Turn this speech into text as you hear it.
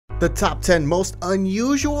The top 10 most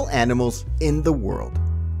unusual animals in the world.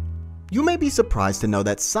 You may be surprised to know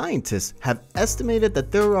that scientists have estimated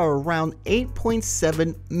that there are around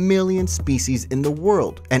 8.7 million species in the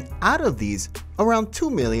world, and out of these, around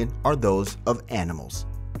 2 million are those of animals.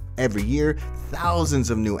 Every year,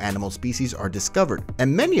 thousands of new animal species are discovered,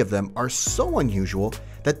 and many of them are so unusual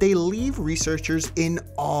that they leave researchers in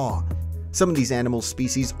awe. Some of these animal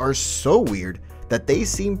species are so weird that they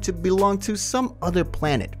seem to belong to some other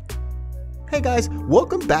planet. Hey guys,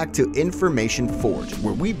 welcome back to Information Forge,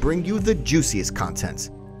 where we bring you the juiciest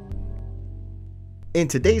contents. In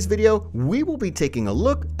today's video, we will be taking a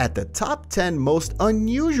look at the top 10 most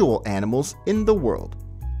unusual animals in the world.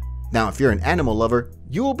 Now, if you're an animal lover,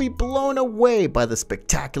 you will be blown away by the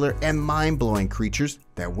spectacular and mind-blowing creatures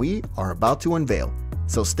that we are about to unveil.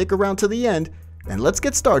 So stick around to the end, and let's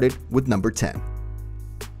get started with number 10.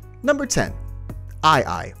 Number 10.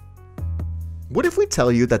 Eye. What if we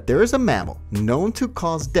tell you that there is a mammal known to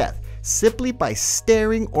cause death simply by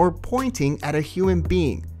staring or pointing at a human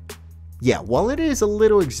being? Yeah, while it is a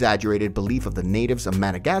little exaggerated belief of the natives of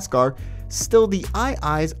Madagascar, still the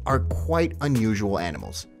eyes are quite unusual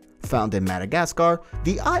animals. Found in Madagascar,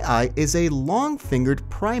 the eye is a long-fingered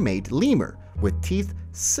primate lemur with teeth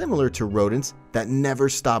similar to rodents that never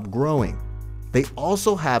stop growing. They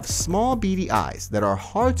also have small beady eyes that are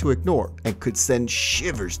hard to ignore and could send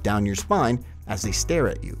shivers down your spine as they stare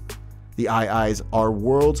at you. The eyes are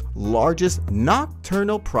world's largest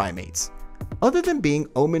nocturnal primates. Other than being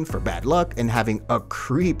omened for bad luck and having a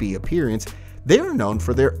creepy appearance, they are known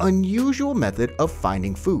for their unusual method of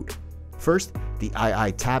finding food. First, the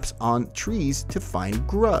eye taps on trees to find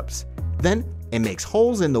grubs. Then, it makes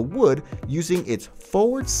holes in the wood using its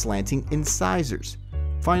forward slanting incisors.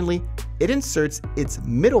 Finally, it inserts its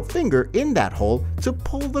middle finger in that hole to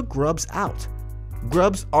pull the grubs out.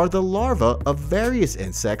 Grubs are the larvae of various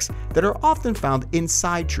insects that are often found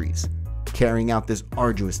inside trees. Carrying out this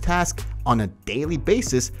arduous task on a daily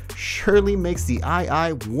basis surely makes the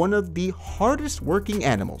eye one of the hardest working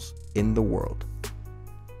animals in the world.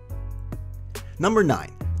 Number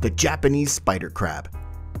 9. The Japanese spider crab.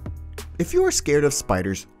 If you are scared of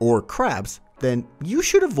spiders or crabs, then you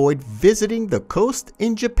should avoid visiting the coast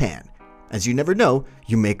in Japan, as you never know,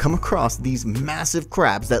 you may come across these massive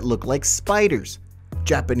crabs that look like spiders.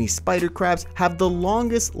 Japanese spider crabs have the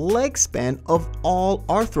longest leg span of all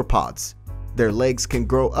arthropods. Their legs can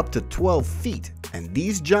grow up to 12 feet, and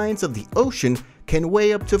these giants of the ocean can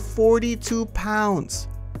weigh up to 42 pounds.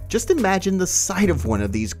 Just imagine the sight of one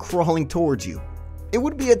of these crawling towards you. It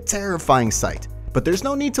would be a terrifying sight, but there's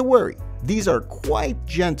no need to worry. These are quite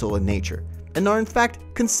gentle in nature, and are in fact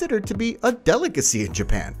considered to be a delicacy in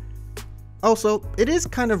Japan. Also, it is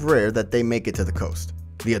kind of rare that they make it to the coast.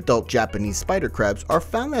 The adult Japanese spider crabs are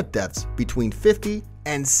found at depths between 50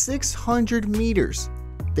 and 600 meters.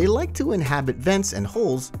 They like to inhabit vents and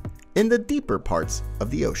holes in the deeper parts of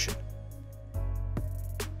the ocean.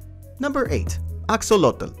 Number 8.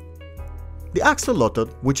 Axolotl. The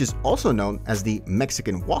axolotl, which is also known as the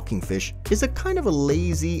Mexican walking fish, is a kind of a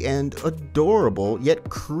lazy and adorable yet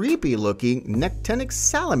creepy looking nectinic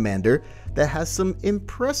salamander that has some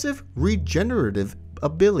impressive regenerative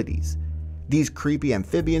abilities. These creepy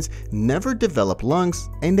amphibians never develop lungs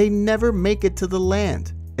and they never make it to the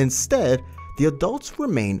land. Instead, the adults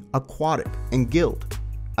remain aquatic and gilled.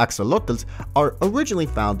 Axolotls are originally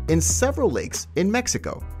found in several lakes in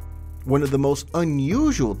Mexico. One of the most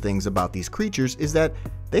unusual things about these creatures is that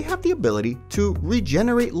they have the ability to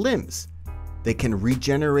regenerate limbs. They can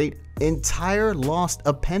regenerate entire lost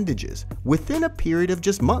appendages within a period of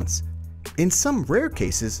just months. In some rare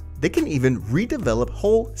cases, they can even redevelop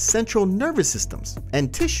whole central nervous systems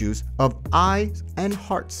and tissues of eyes and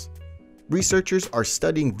hearts. Researchers are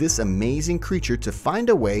studying this amazing creature to find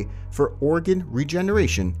a way for organ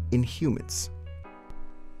regeneration in humans.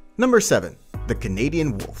 Number 7. The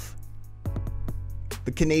Canadian wolf.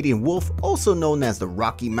 The Canadian wolf, also known as the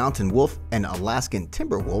Rocky Mountain wolf and Alaskan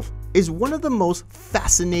timber wolf, is one of the most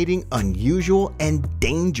fascinating, unusual, and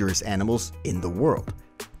dangerous animals in the world.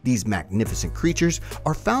 These magnificent creatures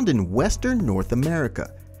are found in Western North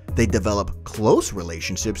America. They develop close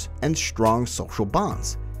relationships and strong social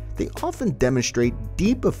bonds. They often demonstrate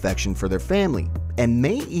deep affection for their family and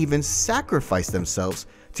may even sacrifice themselves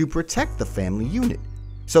to protect the family unit.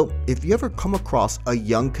 So if you ever come across a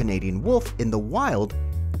young Canadian wolf in the wild,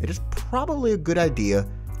 it is probably a good idea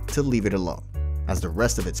to leave it alone, as the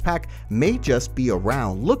rest of its pack may just be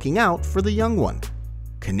around looking out for the young one.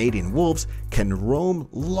 Canadian wolves can roam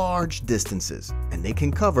large distances, and they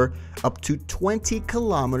can cover up to 20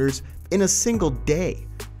 kilometers in a single day.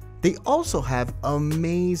 They also have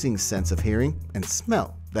amazing sense of hearing and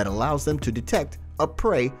smell, that allows them to detect a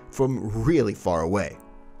prey from really far away.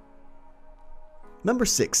 Number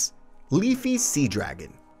 6. Leafy sea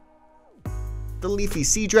dragon. The leafy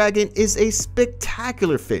sea dragon is a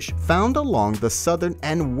spectacular fish found along the southern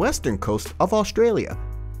and western coast of Australia.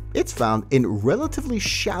 It's found in relatively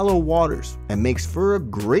shallow waters and makes for a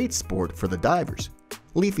great sport for the divers.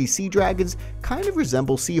 Leafy sea dragons kind of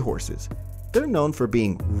resemble seahorses. They're known for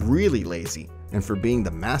being really lazy and for being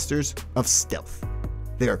the masters of stealth.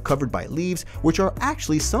 They are covered by leaves, which are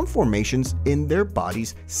actually some formations in their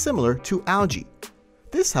bodies similar to algae.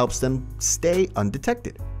 This helps them stay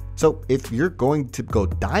undetected. So if you're going to go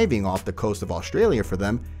diving off the coast of Australia for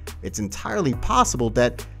them, it's entirely possible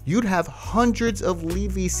that you'd have hundreds of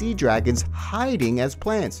leafy sea dragons hiding as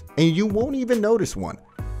plants, and you won't even notice one.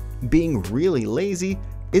 Being really lazy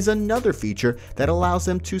is another feature that allows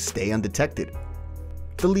them to stay undetected.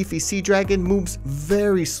 The leafy sea dragon moves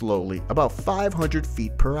very slowly, about 500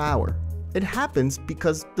 feet per hour. It happens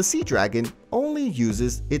because the sea dragon only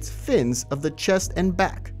uses its fins of the chest and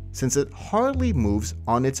back, since it hardly moves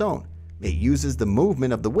on its own. It uses the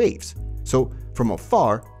movement of the waves, so from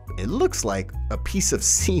afar, it looks like a piece of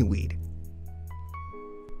seaweed.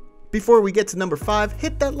 Before we get to number 5,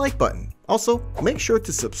 hit that like button. Also, make sure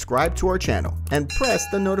to subscribe to our channel and press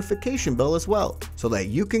the notification bell as well, so that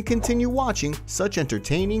you can continue watching such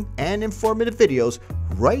entertaining and informative videos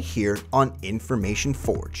right here on Information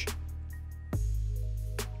Forge.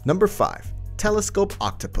 Number 5. Telescope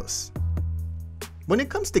octopus. When it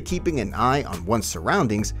comes to keeping an eye on one's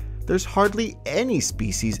surroundings, there's hardly any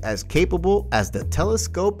species as capable as the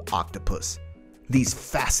telescope octopus. These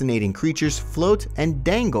fascinating creatures float and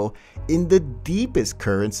dangle in the deepest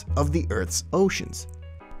currents of the Earth's oceans.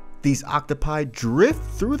 These octopi drift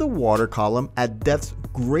through the water column at depths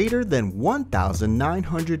greater than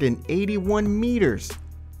 1,981 meters.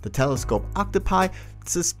 The telescope octopi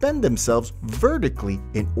suspend themselves vertically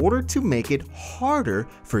in order to make it harder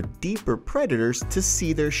for deeper predators to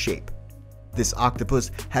see their shape. This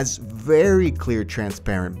octopus has very clear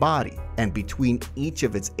transparent body, and between each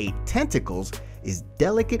of its 8 tentacles is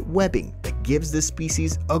delicate webbing that gives this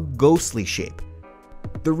species a ghostly shape.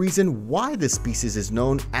 The reason why this species is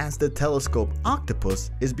known as the telescope octopus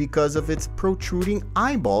is because of its protruding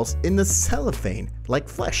eyeballs in the cellophane like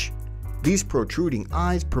flesh. These protruding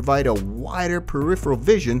eyes provide a wider peripheral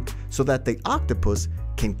vision so that the octopus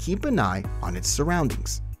can keep an eye on its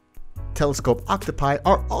surroundings. Telescope octopi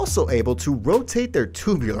are also able to rotate their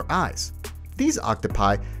tubular eyes. These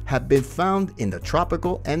octopi have been found in the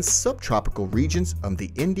tropical and subtropical regions of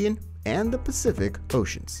the Indian and the Pacific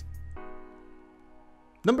Oceans.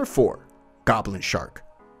 Number 4. Goblin shark.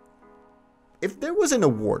 If there was an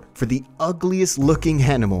award for the ugliest looking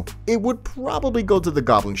animal, it would probably go to the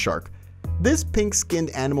goblin shark. This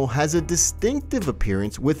pink-skinned animal has a distinctive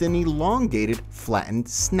appearance with an elongated, flattened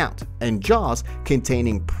snout and jaws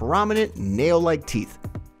containing prominent nail-like teeth.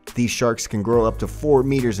 These sharks can grow up to 4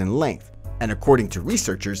 meters in length, and according to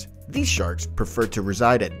researchers, these sharks prefer to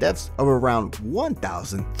reside at depths of around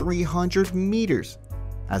 1,300 meters.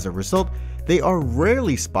 As a result, they are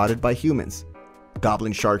rarely spotted by humans.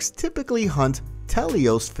 Goblin sharks typically hunt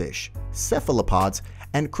teleost fish, cephalopods,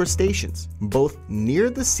 and crustaceans, both near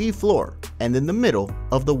the sea floor and in the middle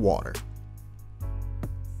of the water.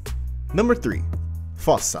 Number 3.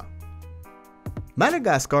 Fossa.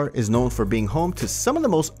 Madagascar is known for being home to some of the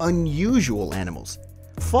most unusual animals.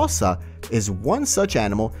 Fossa is one such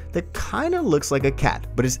animal that kinda looks like a cat,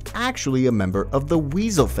 but is actually a member of the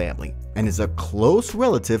weasel family and is a close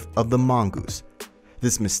relative of the mongoose.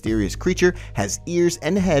 This mysterious creature has ears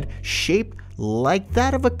and head shaped like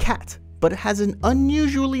that of a cat, but has an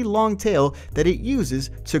unusually long tail that it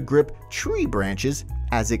uses to grip tree branches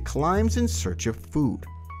as it climbs in search of food.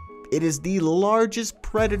 It is the largest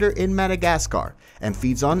predator in Madagascar and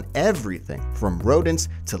feeds on everything from rodents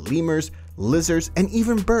to lemurs, lizards, and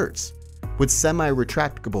even birds. With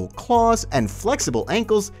semi-retractable claws and flexible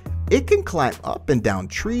ankles, it can climb up and down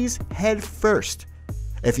trees head first.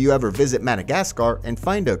 If you ever visit Madagascar and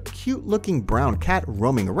find a cute-looking brown cat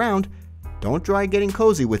roaming around, don't try getting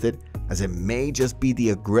cozy with it, as it may just be the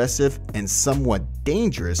aggressive and somewhat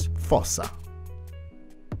dangerous fossa.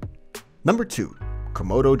 Number 2.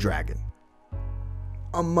 Komodo dragon.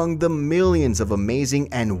 Among the millions of amazing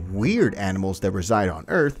and weird animals that reside on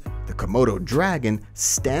Earth, the Komodo dragon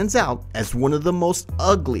stands out as one of the most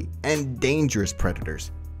ugly and dangerous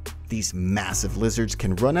predators. These massive lizards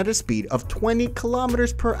can run at a speed of 20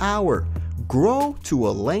 kilometers per hour, grow to a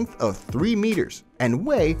length of 3 meters, and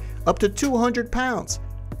weigh up to 200 pounds.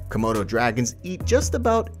 Komodo dragons eat just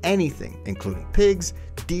about anything, including pigs,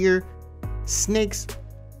 deer, snakes,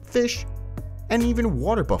 fish, and even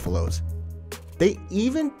water buffaloes. They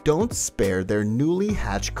even don't spare their newly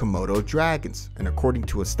hatched Komodo dragons, and according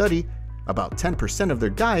to a study, about 10% of their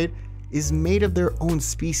diet is made of their own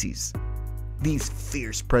species. These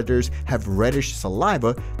fierce predators have reddish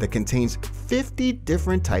saliva that contains 50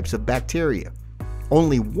 different types of bacteria.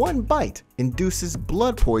 Only one bite induces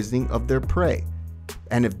blood poisoning of their prey.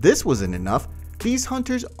 And if this wasn't enough, these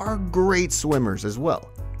hunters are great swimmers as well,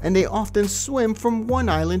 and they often swim from one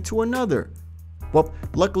island to another. Well,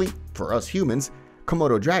 luckily for us humans,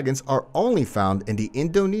 Komodo dragons are only found in the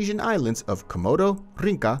Indonesian islands of Komodo,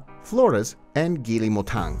 Rinca, Flores, and Gili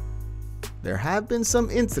Motang. There have been some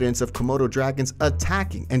incidents of Komodo dragons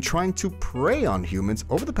attacking and trying to prey on humans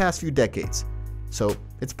over the past few decades, so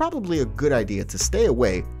it's probably a good idea to stay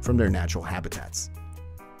away from their natural habitats.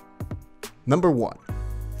 Number 1.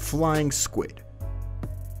 Flying squid.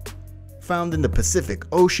 Found in the Pacific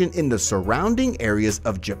Ocean in the surrounding areas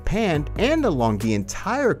of Japan and along the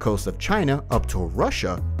entire coast of China up to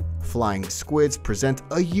Russia, flying squids present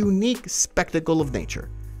a unique spectacle of nature.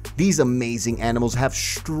 These amazing animals have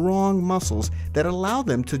strong muscles that allow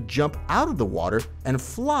them to jump out of the water and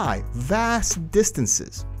fly vast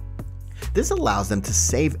distances. This allows them to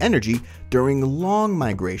save energy during long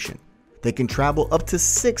migration. They can travel up to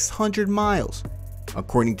 600 miles.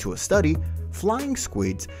 According to a study, flying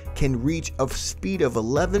squids can reach a speed of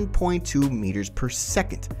 11.2 meters per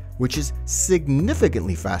second, which is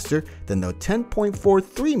significantly faster than the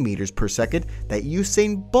 10.43 meters per second that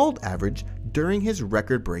Usain Bolt averaged during his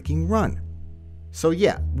record-breaking run. So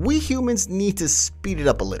yeah, we humans need to speed it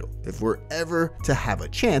up a little if we're ever to have a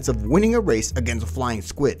chance of winning a race against flying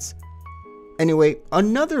squids. Anyway,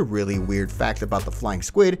 another really weird fact about the flying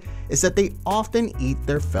squid is that they often eat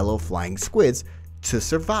their fellow flying squids to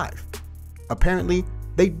survive. Apparently,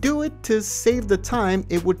 they do it to save the time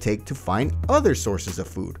it would take to find other sources of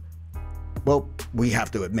food. Well, we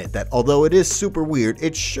have to admit that although it is super weird,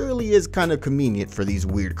 it surely is kind of convenient for these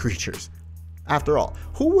weird creatures. After all,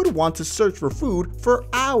 who would want to search for food for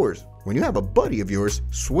hours when you have a buddy of yours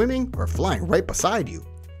swimming or flying right beside you?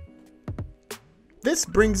 This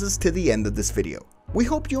brings us to the end of this video. We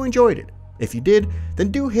hope you enjoyed it. If you did,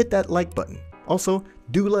 then do hit that like button. Also,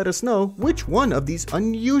 do let us know which one of these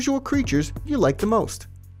unusual creatures you like the most.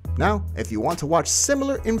 Now, if you want to watch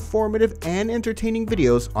similar informative and entertaining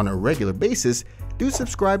videos on a regular basis, do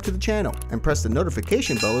subscribe to the channel and press the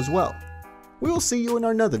notification bell as well. We will see you in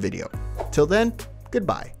another video. Till then,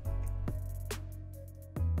 goodbye.